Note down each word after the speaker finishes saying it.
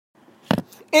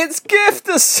It's Gift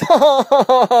a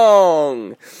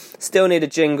Song! Still need a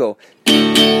jingle.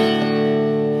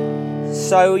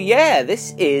 So yeah,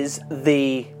 this is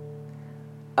the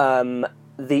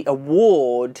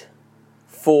award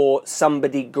for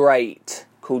somebody great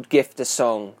called Gift a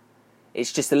Song.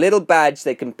 It's just a little badge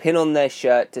they can pin on their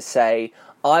shirt to say,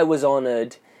 I was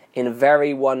honoured in a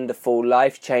very wonderful,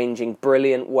 life-changing,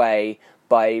 brilliant way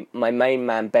by my main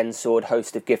man Ben Sword,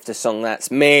 host of Gift a Song. That's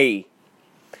me.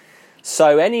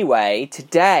 So anyway,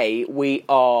 today we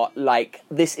are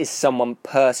this is someone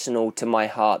personal to my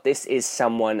heart. This is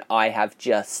someone I have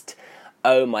just,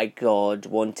 oh my God,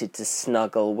 wanted to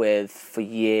snuggle with for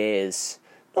years.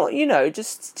 Not,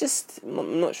 just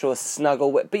I'm not sure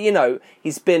snuggle with, but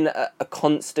he's been a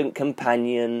constant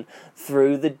companion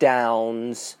through the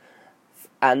downs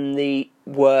and the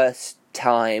worst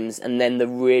times, and then the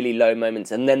really low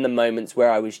moments, and then the moments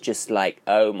where I was just like,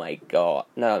 oh my God,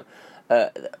 no.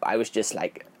 I was just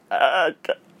like,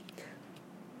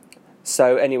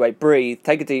 So anyway, breathe,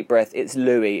 take a deep breath. It's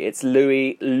Louis. It's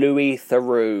Louis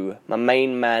Theroux. My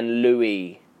main man,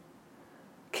 Louis.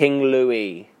 King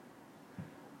Louis.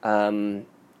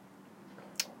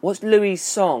 What's Louis'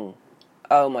 song?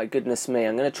 Oh my goodness me.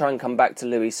 I'm going to try and come back to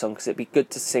Louis' song because it'd be good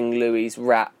to sing Louis'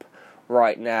 rap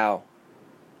right now.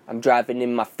 I'm driving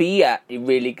in my Fiat. You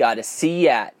really got to see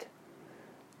it.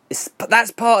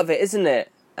 That's part of it, isn't it?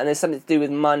 And there's something to do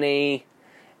with money.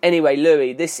 Anyway,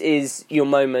 Louis, this is your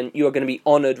moment. You are going to be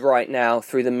honoured right now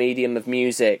through the medium of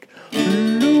music.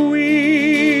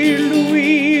 Louis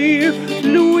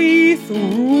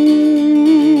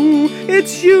Theroux.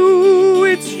 It's you,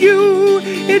 it's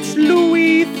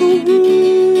Louis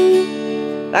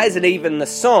Theroux. That isn't even the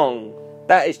song.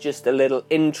 That is just a little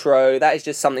intro. That is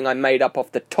just something I made up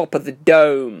off the top of the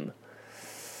dome.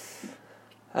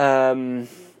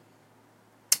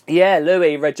 Yeah,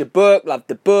 Louis, read your book, loved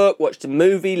the book, watched the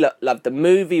movie, loved the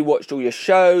movie, watched all your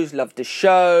shows, loved the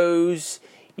shows.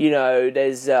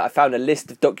 There's I found a list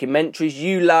of documentaries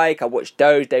you like. I watched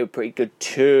those, they were pretty good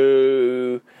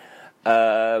too.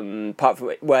 Apart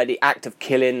from where the act of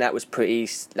killing, that was pretty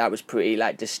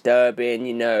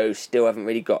disturbing, still haven't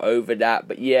really got over that,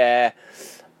 but yeah.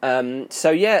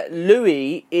 So yeah,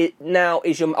 Louis, it now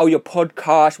is your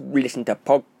podcast. Listen to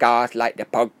podcast, like the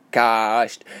podcast.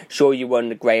 Sure, you won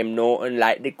the Graham Norton,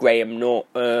 like the Graham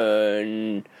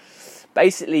Norton.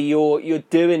 Basically, you're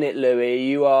doing it, Louis.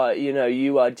 You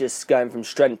are just going from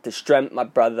strength to strength, my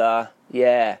brother.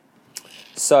 Yeah.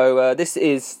 So this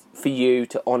is for you,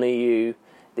 to honour you.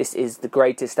 This is the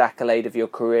greatest accolade of your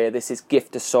career. This is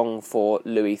Gift a Song for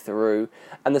Louis Theroux.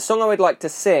 And the song I would like to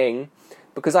sing,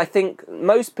 because I think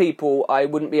most people, I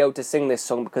wouldn't be able to sing this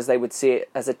song because they would see it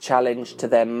as a challenge to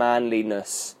their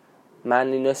manliness.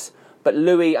 But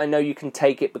Louis, I know you can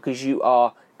take it because you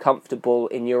are comfortable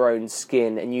in your own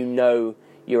skin and you know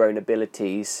your own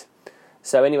abilities.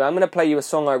 So anyway, I'm going to play you a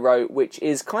song I wrote, which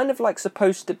is kind of like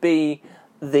supposed to be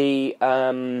the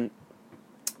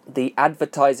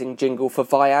advertising jingle for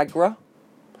Viagra,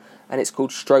 and it's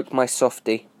called Stroke My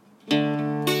Softie.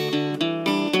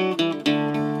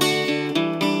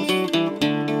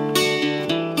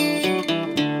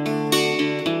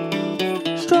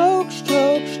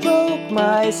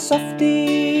 My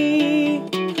softie,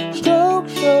 stroke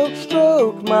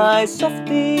my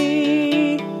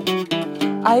softie.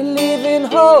 I live in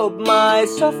hope, my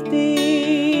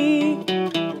softie.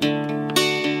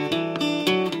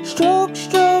 Stroke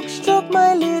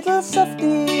my little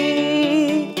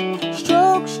softie.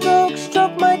 Stroke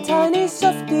my tiny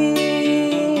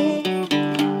softie.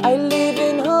 I live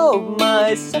in hope,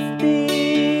 my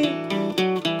softie.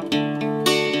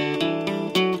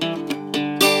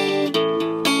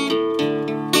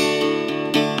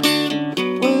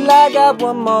 I got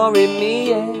one more in me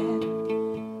yet.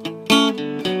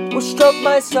 Well, stroke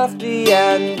my softie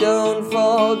and don't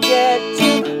forget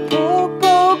to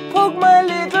poke my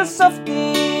little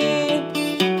softie.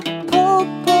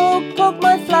 Poke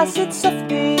my flaccid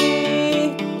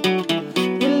softie.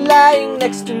 You're lying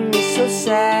next to me so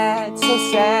sad, so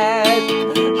sad.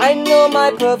 I know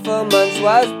my performance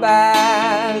was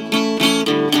bad.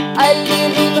 I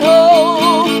live in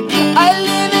hope, I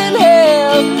live in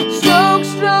hell. Stroke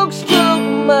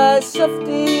my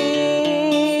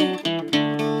softie.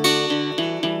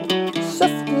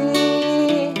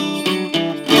 Softie.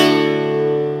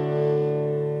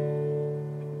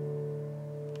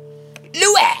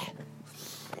 Louis!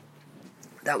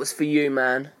 That was for you,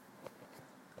 man.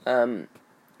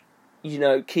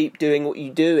 Keep doing what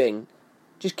you're doing.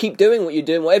 Just keep doing what you're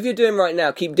doing. Whatever you're doing right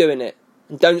now, keep doing it.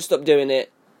 And don't stop doing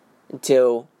it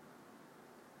until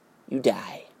you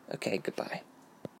die. Okay, goodbye.